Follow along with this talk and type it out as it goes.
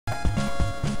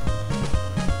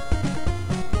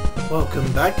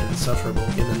Welcome back, Insufferable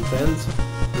gaming fans.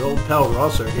 Your old pal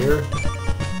Rosser here,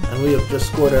 and we have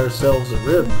just scored ourselves a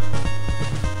rib,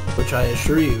 which I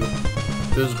assure you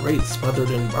goes great smothered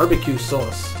in barbecue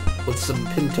sauce with some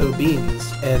pinto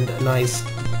beans and a nice,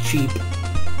 cheap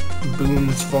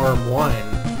Boone's Farm wine.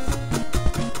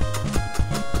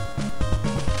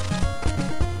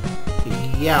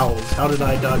 Yows, how did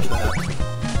I dodge that?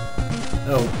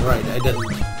 Oh, right, I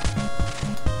didn't.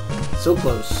 So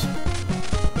close.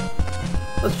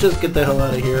 Let's just get the hell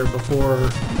out of here before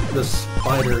the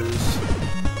spiders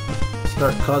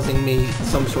start causing me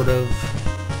some sort of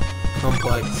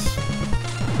complex.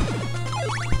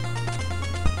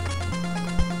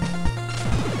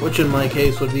 Which in my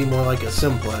case would be more like a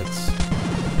simplex.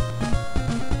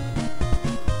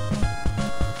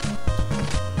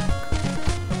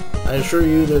 I assure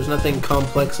you there's nothing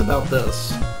complex about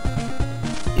this.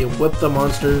 You whip the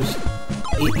monsters,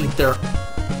 you eat their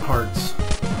hearts.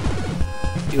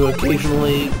 You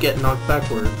occasionally get knocked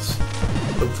backwards,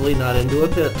 hopefully not into a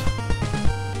pit.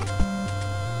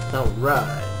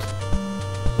 Alright,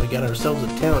 we got ourselves a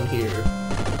town here.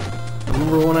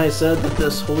 Remember when I said that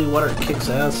this holy water kicks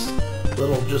ass?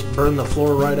 That'll just burn the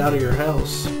floor right out of your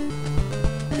house.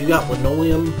 You got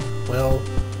linoleum? Well,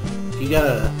 if you got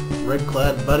a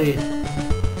red-clad buddy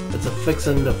that's a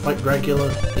fixin' to fight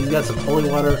Dracula, he's got some holy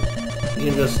water, you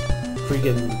can just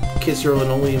freaking kiss your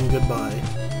linoleum goodbye.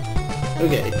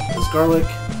 Okay, this garlic,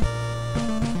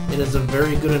 it is a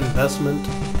very good investment,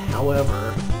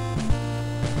 however,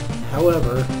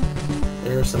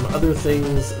 there are some other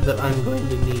things that I'm going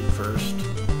to need first.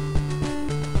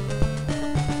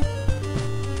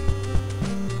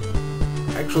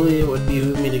 Actually, it would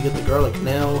behoove me to get the garlic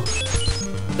now,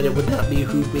 but it would not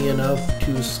behoove me enough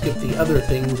to skip the other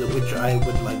things at which I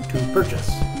would like to purchase.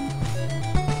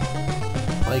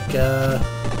 Like, I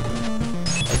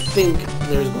think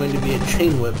there's going to be a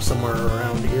chain whip somewhere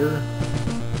around here.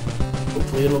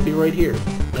 Hopefully it'll be right here.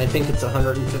 I think it's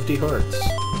 150 hearts.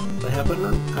 Do I have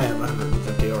 100? I have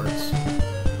 150 hearts.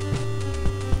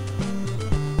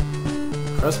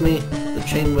 Trust me, the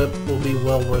chain whip will be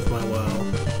well worth my while.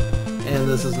 And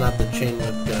this is not the chain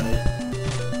whip guy.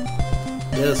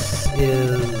 This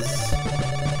is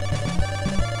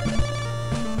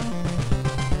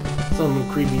some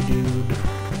creepy dude.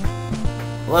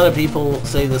 A lot of people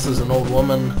say this is an old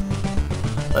woman,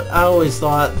 but I always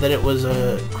thought that it was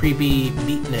a creepy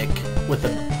beatnik with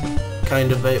a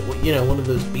kind of a, you know, one of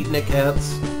those beatnik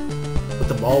hats with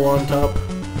the ball on top.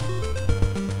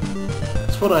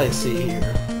 That's what I see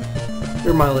here.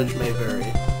 Your mileage may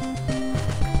vary.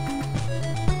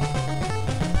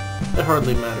 It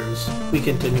hardly matters. We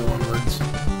continue onwards.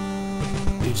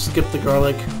 We've skipped the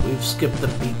garlic, we've skipped the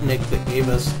beatnik that gave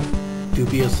us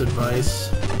dubious advice.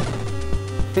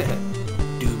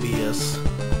 Dubious.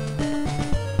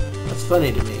 That's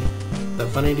funny to me. Is that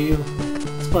funny to you?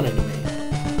 It's funny to me.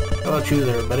 How about you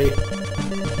there, buddy?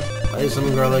 Buy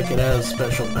some garlic, it has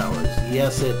special powers.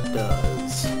 Yes, it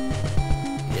does.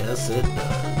 Yes, it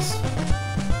does.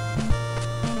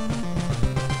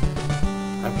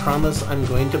 I promise I'm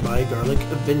going to buy garlic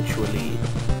eventually.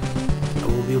 I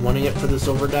will be wanting it for the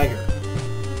silver dagger.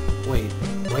 Wait,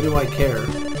 why do I care?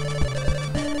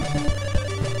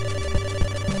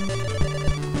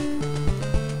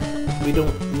 We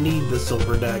don't need the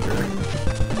silver dagger.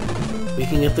 We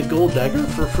can get the gold dagger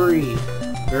for free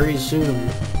very soon.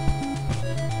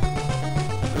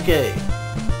 Okay.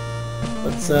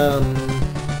 Let's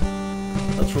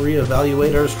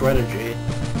reevaluate our strategy.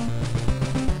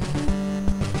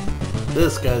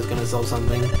 This guy's gonna sell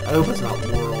something. I hope it's not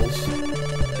laurels.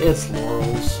 It's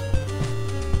laurels.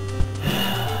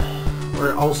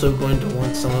 We're also going to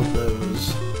want some of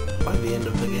those by the end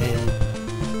of the game.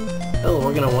 Hell,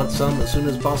 we're gonna want some as soon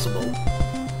as possible.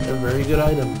 They're very good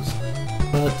items,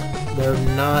 but they're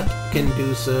not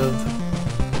conducive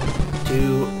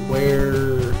to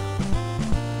where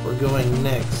we're going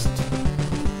next.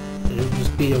 It would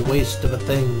just be a waste of a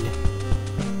thing.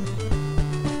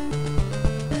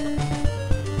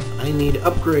 I need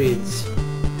upgrades,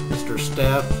 Mr.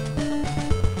 Staff.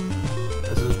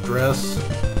 This is dress.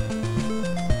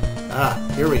 Ah,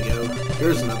 here we go.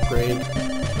 Here's an upgrade.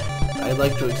 I'd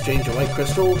like to exchange a white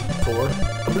crystal for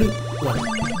a blue one.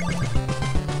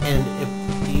 And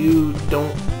if you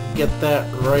don't get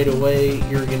that right away,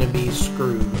 you're gonna be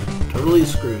screwed. Totally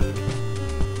screwed.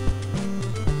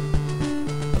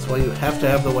 That's why you have to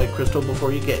have the white crystal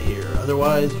before you get here.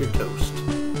 Otherwise, you're toast.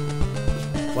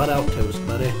 Just flat out toast,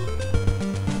 buddy.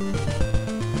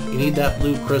 You need that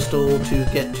blue crystal to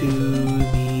get to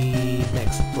the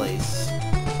next place.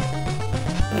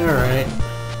 Alright.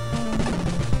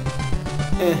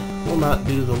 We'll not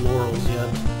do the laurels yet.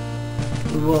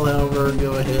 We will, however,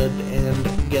 go ahead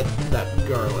and get that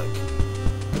garlic.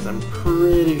 Because I'm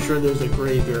pretty sure there's a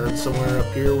graveyard somewhere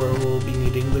up here where we'll be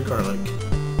needing the garlic.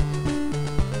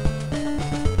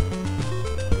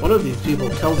 One of these people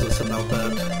tells us about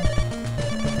that.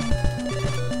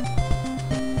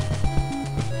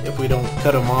 If we don't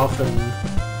cut him off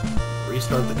and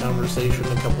restart the conversation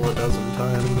a couple of dozen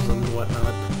times and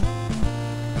whatnot.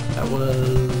 That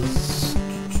was...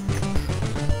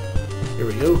 Here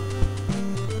we go.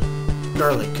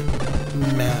 Garlic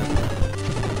man.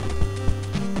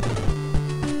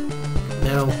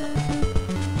 Now,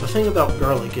 the thing about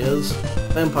garlic is,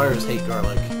 vampires hate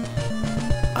garlic.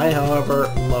 I,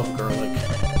 however, love garlic.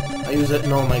 I use it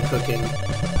in all my cooking.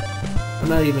 I'm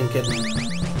not even kidding.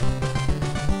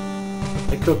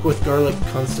 I cook with garlic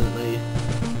constantly.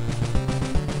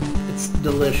 It's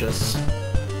delicious.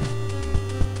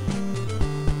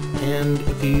 And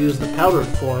if you use the powdered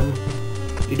form,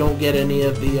 you don't get any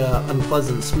of the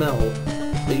unpleasant smell,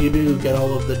 but you do get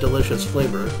all of the delicious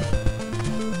flavor.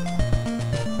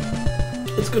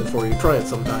 It's good for you. Try it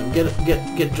sometime. Get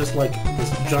just like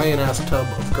this giant-ass tub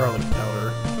of garlic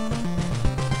powder.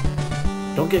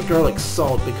 Don't get garlic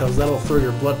salt because that'll throw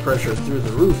your blood pressure through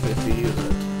the roof if you use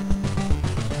it.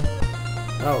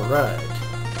 Alright.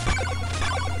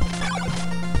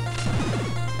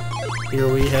 Here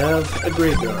we have a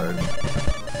graveyard.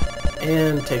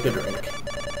 And take a drink.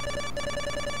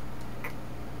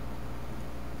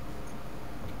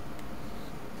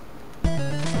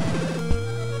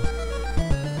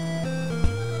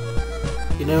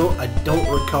 You know, I don't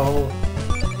recall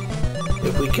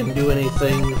if we can do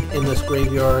anything in this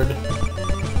graveyard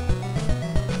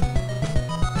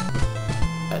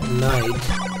at night,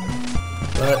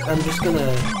 but I'm just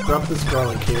gonna drop this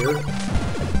garlic here,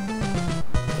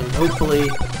 and hopefully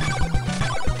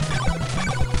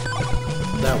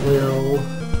that will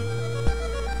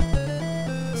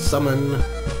summon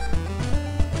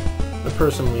the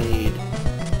person we need.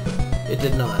 It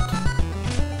did not.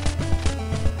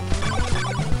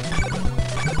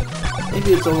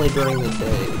 Maybe it's only during the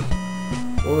day.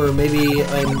 Or maybe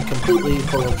I'm completely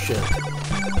full of shit.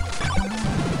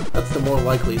 That's the more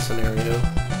likely scenario.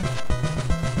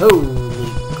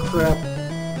 Holy crap.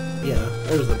 Yeah,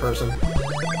 there's the person.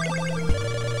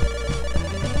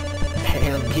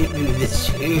 I'll give you the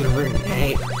silver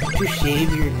knife to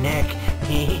shave your neck.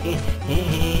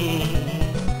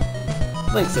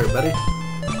 Thanks there, buddy.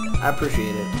 I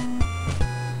appreciate it.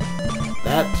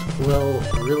 That will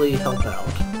really help out.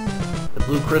 The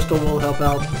blue crystal will help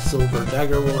out, the silver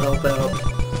dagger will help out,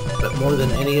 but more than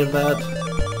any of that,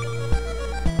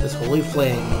 this holy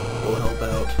flame will help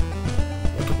out.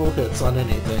 Multiple hits on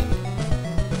anything.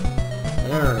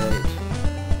 Alright.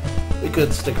 We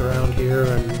could stick around here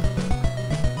and,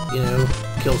 you know,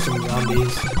 kill some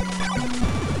zombies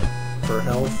for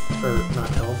health, or not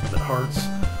health, but hearts.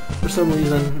 For some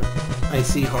reason, I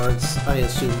see hearts, I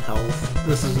assume health.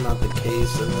 This is not the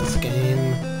case in this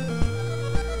game.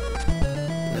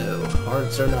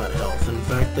 Hearts are not health. In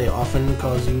fact, they often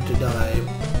cause you to die.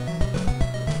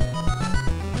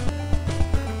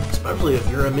 Especially if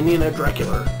you're a minion of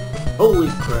Dracula. Holy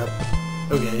crap.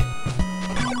 Okay.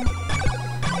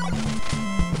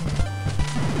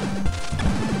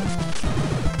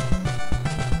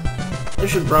 I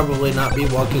should probably not be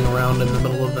walking around in the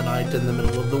middle of the night in the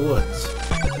middle of the woods.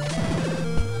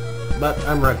 But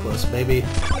I'm reckless, baby.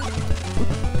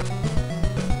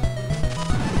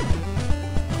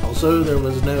 Also, there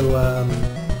was no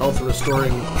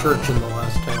health-restoring church in the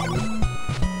last town.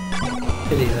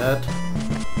 Pity that.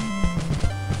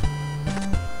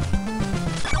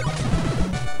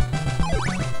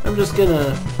 I'm just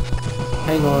gonna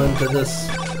hang on to this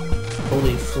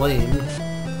holy flame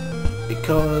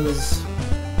because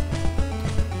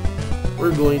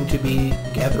we're going to be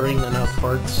gathering enough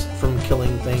hearts from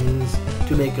killing things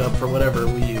to make up for whatever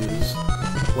we use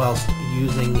whilst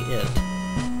using it.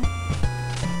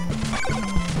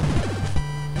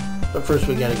 But first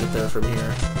we gotta get there from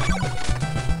here.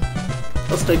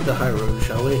 Let's take the high road,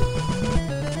 shall we?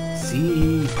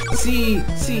 See,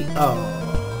 oh.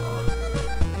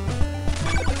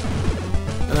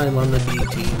 And I'm on the B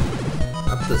team.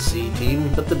 Not the C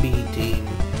team, but the B team.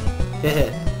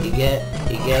 Heh, you get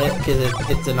it? Because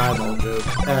it's an eyeball joke.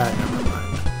 Ah, never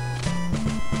mind.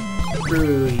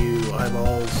 Screw you,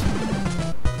 eyeballs.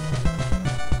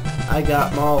 I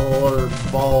got more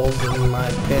balls in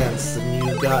my pants than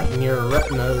you got in your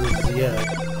retinas, you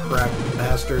crack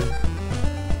bastard.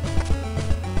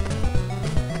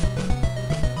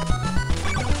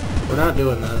 We're not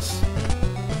doing this.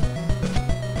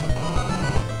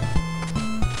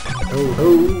 Ho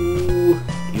ho!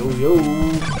 yo.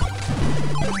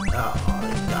 Oh,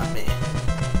 it got me.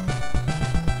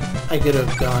 I could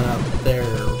have gone up there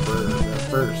for the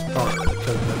first part, because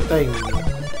the thing...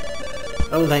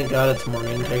 Oh, thank God it's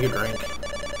morning. Take a drink.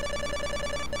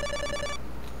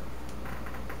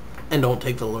 And don't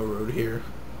take the low road here.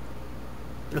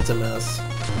 It's a mess.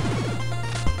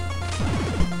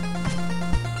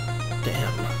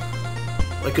 Damn.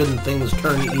 Why couldn't things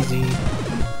turn easy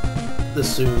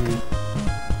this soon?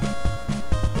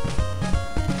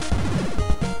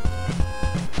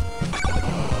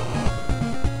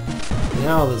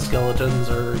 Now the skeletons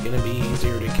are gonna be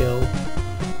easier to kill.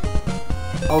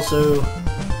 Also,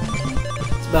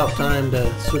 it's about time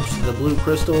to switch to the blue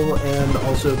crystal and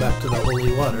also back to the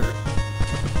holy water.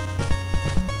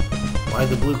 Why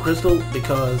the blue crystal?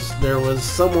 Because there was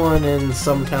someone in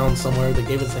some town somewhere that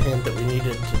gave us a hint that we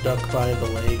needed to duck by the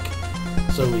lake.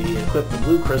 So we equip the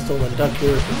blue crystal and duck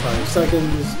here for 5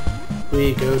 seconds.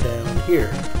 We go down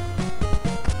here.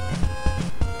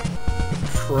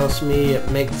 Trust me, it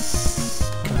makes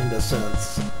kinda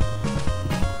sense.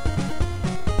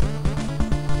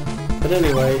 But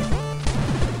anyway,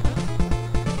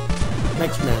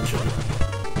 next mansion.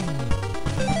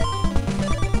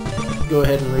 Go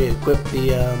ahead and re-equip the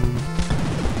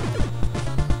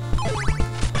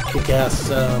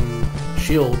kick-ass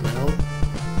shield now.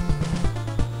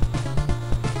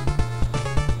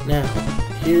 Now,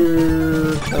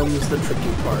 here comes the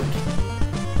tricky part.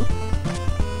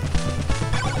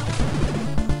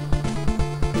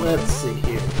 Let's see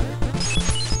here.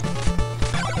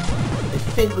 I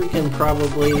think we can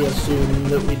probably assume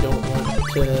that we don't want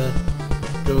to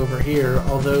go over here,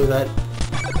 although that...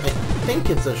 I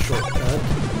think it's a shortcut.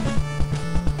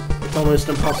 It's almost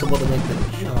impossible to make the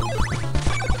jump.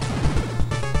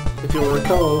 If you'll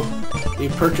recall, we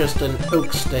purchased an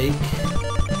oak stake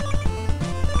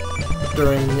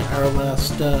during our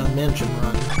last mansion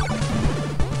run.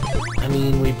 I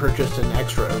mean, we purchased an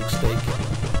extra oak stake.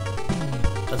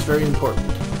 That's very important.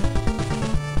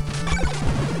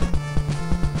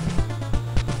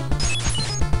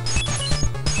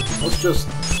 Let's just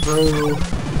throw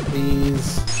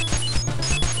these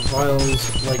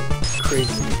vials like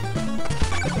crazy.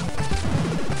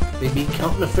 They be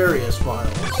Count Nefarious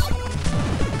vials.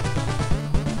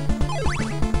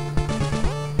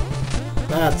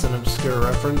 That's an obscure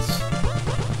reference.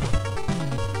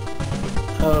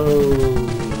 Oh,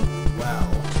 wow.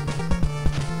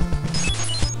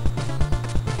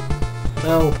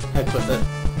 Well, heck with it.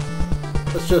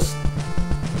 Let's just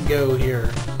go here.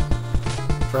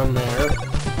 From there.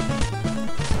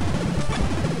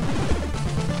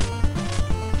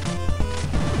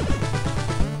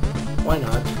 Why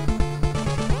not?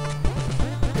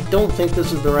 I don't think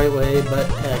this is the right way, but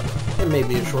heck, it may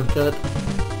be a shortcut.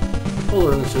 We'll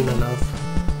learn soon enough.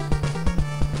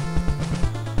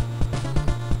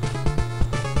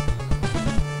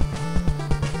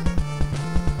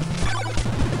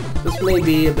 This may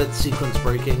be a bit sequence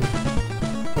breaking,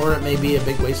 or it may be a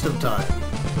big waste of time.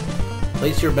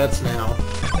 Place your bets now.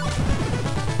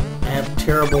 I have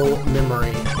terrible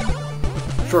memory.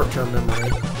 Short-term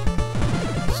memory.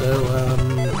 So,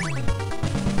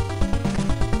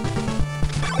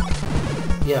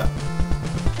 yeah.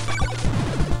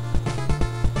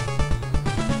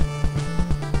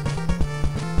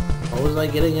 What was I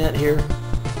getting at here?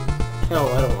 Hell,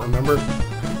 I don't remember.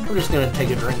 I'm just gonna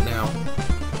take a drink now.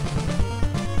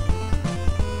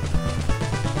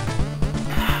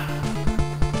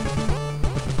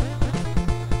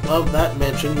 Love that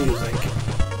mansion music.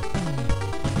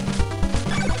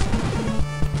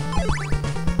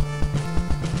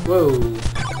 Whoa.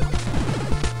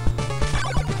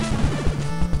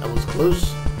 That was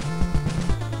close.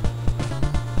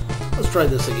 Let's try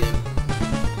this again.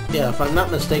 Yeah, if I'm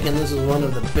not mistaken, this is one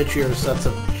of the bitchier sets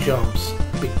of jumps,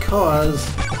 because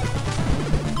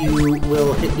you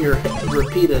will hit your head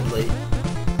repeatedly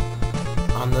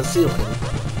on the ceiling.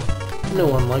 No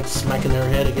one likes smacking their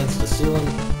head against the ceiling.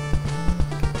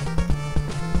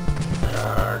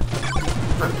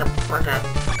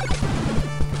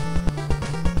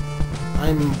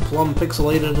 I'm plumb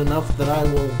pixelated enough that I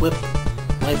will whip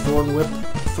my thorn whip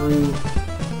through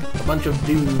a bunch of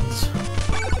dudes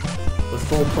with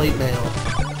full plate mail.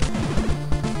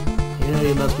 You know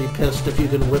you must be pissed if you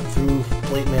can whip through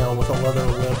plate mail with a leather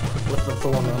whip with the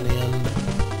thorn on the end.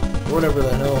 Or whatever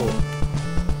the hell.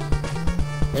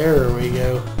 There we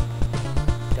go.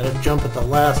 Gotta jump at the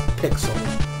last pixel.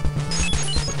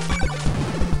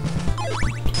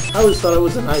 I always thought it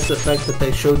was a nice effect that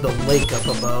they showed the lake up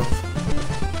above.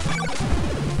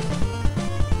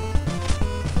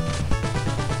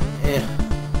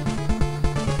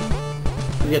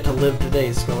 get to live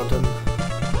today, skeleton.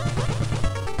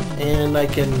 And I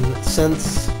can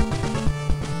sense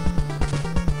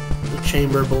the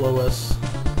chamber below us,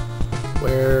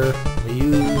 where we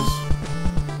use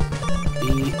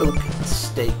the oak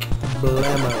stake.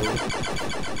 Blammo.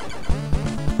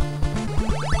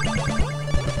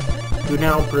 You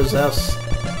now possess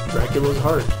Dracula's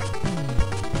heart.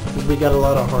 Because we got a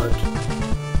lot of heart.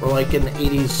 We're like an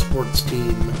 80s sports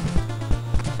team.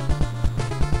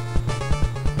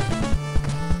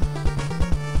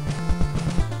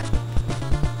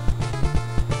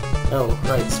 Oh,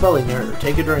 right, spelling error.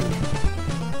 Take a drink.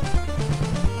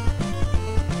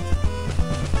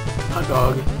 Hot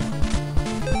dog.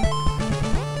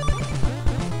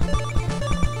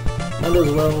 Might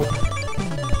as well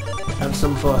have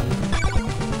some fun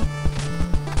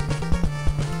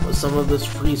with some of this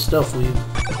free stuff we've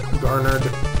garnered.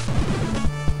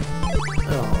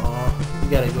 Aww, we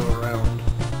gotta go around.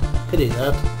 Pity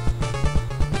that.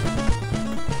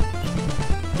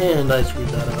 And I screwed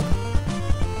that up.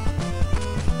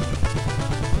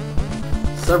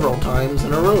 Several times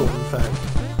in a row, in fact.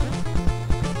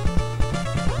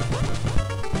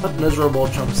 What miserable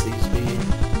jumps these be.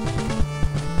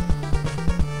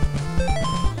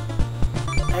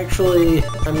 Actually,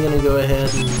 I'm gonna go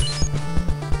ahead and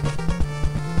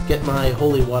get my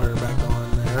holy water back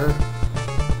on there.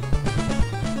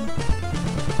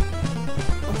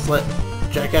 Let's let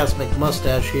Jackass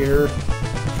McMustache here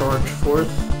charge forth.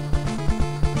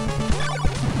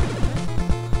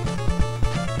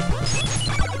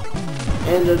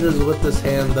 And it is with this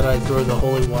hand that I throw the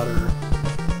holy water.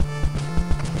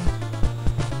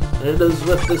 And it is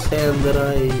with this hand that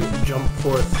I jump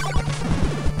forth.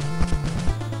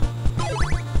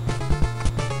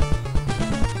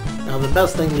 Now the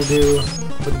best thing to do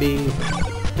would be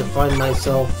to find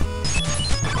myself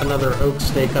another oak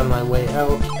stake on my way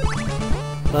out.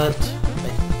 But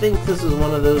I think this is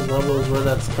one of those levels where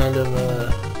that's kind of a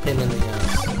pain in the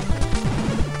ass.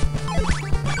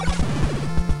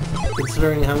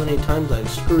 Considering how many times I've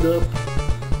screwed up,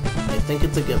 I think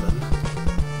it's a given.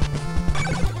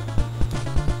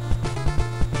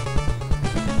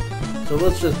 So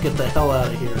let's just get the hell out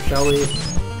of here, shall we?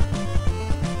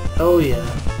 Oh yeah.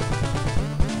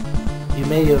 You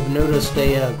may have noticed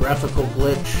a graphical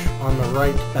glitch on the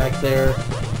right back there.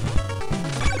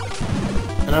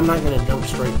 And I'm not going to jump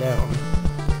straight down,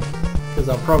 because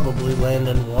I'll probably land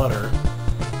in water.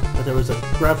 But there was a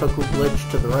graphical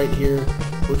glitch to the right here,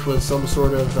 which was some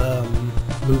sort of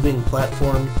moving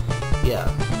platform. Yeah,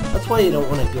 that's why you don't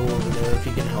want to go over there if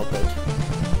you can help it.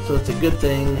 So it's a good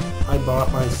thing I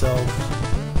bought myself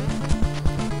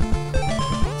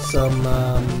some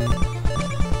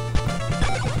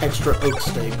extra oak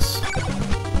stakes.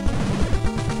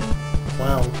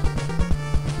 Wow,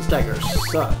 this dagger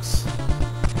sucks.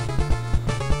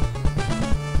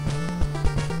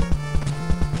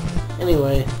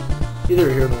 Anyway,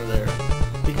 neither here nor there.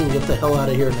 We can get the hell out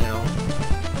of here now.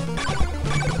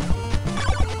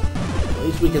 At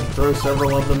least we can throw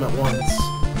several of them at once.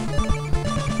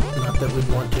 Not that we'd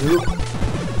want to.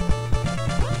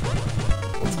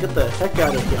 Let's get the heck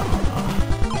out of here.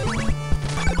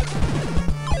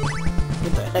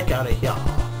 Get the heck out of here.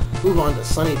 Move on to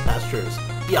sunny pastures.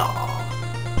 Yeah.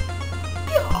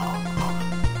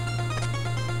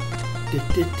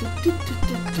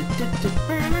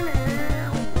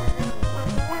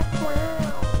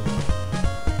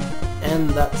 And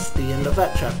that's the end of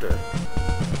that chapter.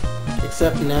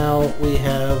 Except now we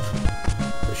have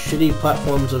the shitty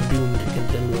platforms of doom to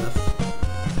contend with.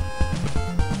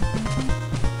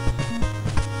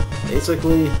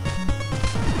 Basically,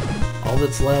 all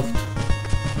that's left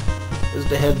is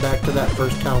to head back to that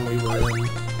first town we were in.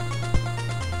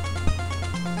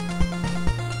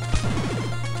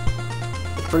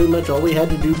 It's pretty much all we had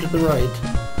to do to the right.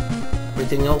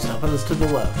 Everything else happens to the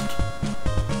left.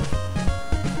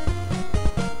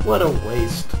 What a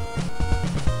waste.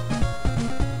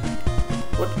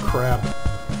 What crap.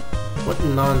 What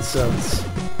nonsense.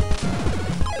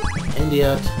 And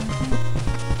yet,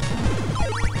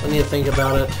 when you think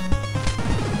about it,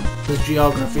 does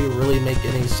geography really make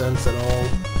any sense at all?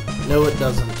 No, it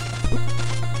doesn't.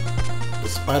 Do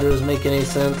spiders make any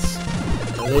sense?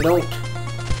 No, they don't.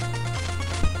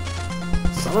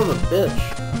 Son of a bitch.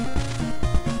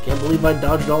 Can't believe I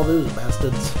dodged all those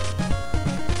bastards.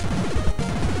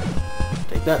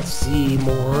 Take that,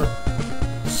 Seymour.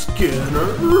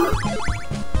 Skinner!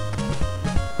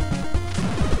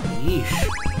 Yeesh.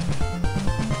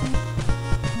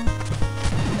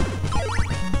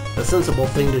 The sensible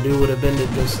thing to do would have been to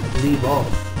just leave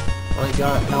off when I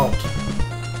got out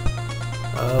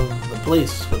of the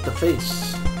place with the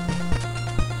face.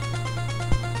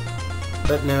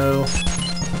 But no.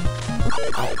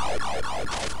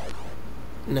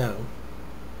 No.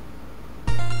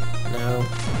 No.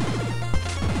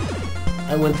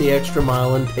 I went the extra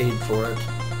mile and paid for it.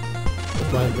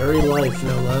 With my very life,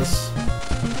 no less.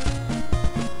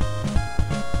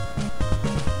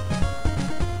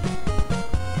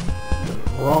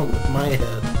 What's wrong with my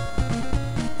head?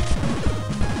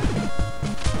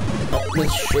 That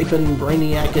misshapen,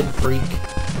 brainiacid freak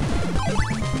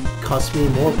cost me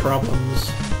more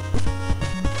problems.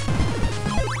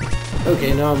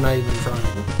 Okay, now I'm not even trying.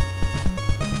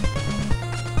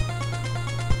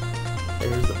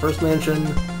 There's the first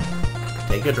mansion.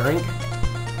 Take a drink.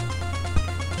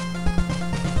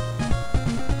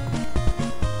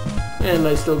 And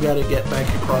I still gotta get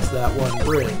back across that one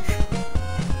bridge.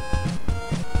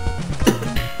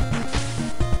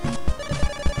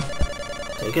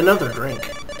 Take another drink.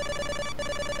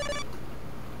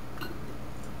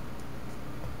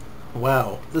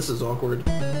 Wow, this is awkward.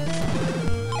 Glad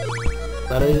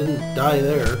I didn't die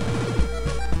there.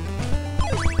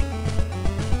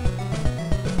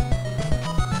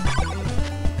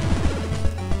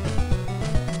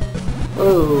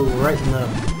 Oh, right in the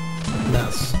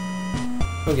mess.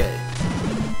 Okay.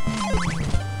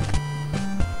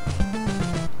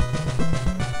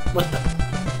 What the?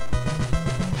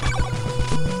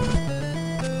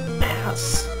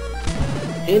 Ass.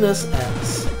 Heinous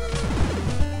ass.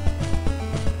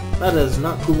 That is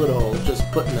not cool at all, just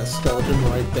putting a skeleton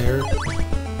right there,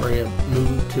 where you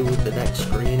move to the next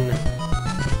screen.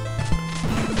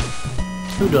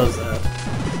 Who does that?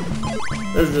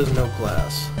 There's just no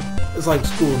class. It's like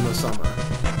school in the summer.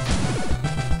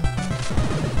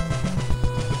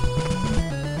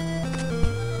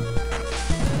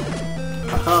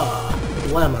 Haha!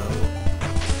 Blammo!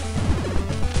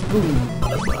 Boom!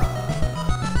 Ba-da-ba.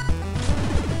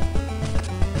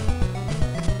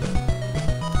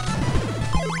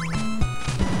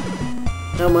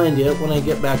 Now mind you, when I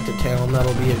get back to town,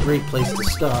 that'll be a great place to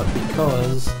stop,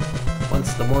 because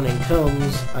once the morning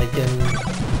comes, I can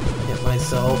get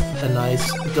myself a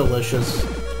nice, delicious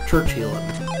church healing.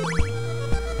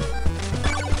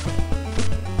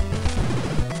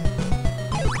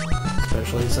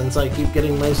 Especially since I keep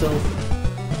getting myself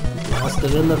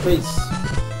blasted in the face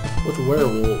with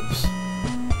werewolves.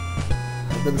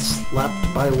 I've been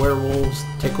slapped by werewolves,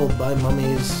 tickled by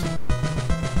mummies,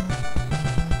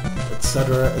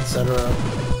 etc., etc.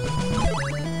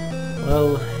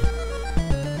 Well,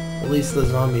 at least the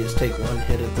zombies take one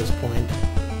hit at this point.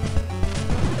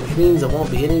 Which means it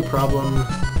won't be any problem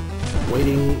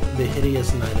waiting the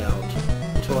hideous night out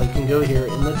until I can go here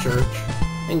in the church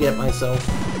and get myself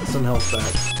some health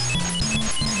back.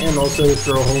 And also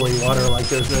throw holy water like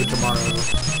there's no tomorrow,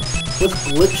 with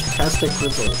glitch-tastic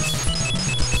results.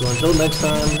 So until next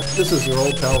time, this is your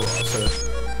old pal Rosser.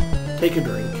 Take a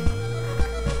drink.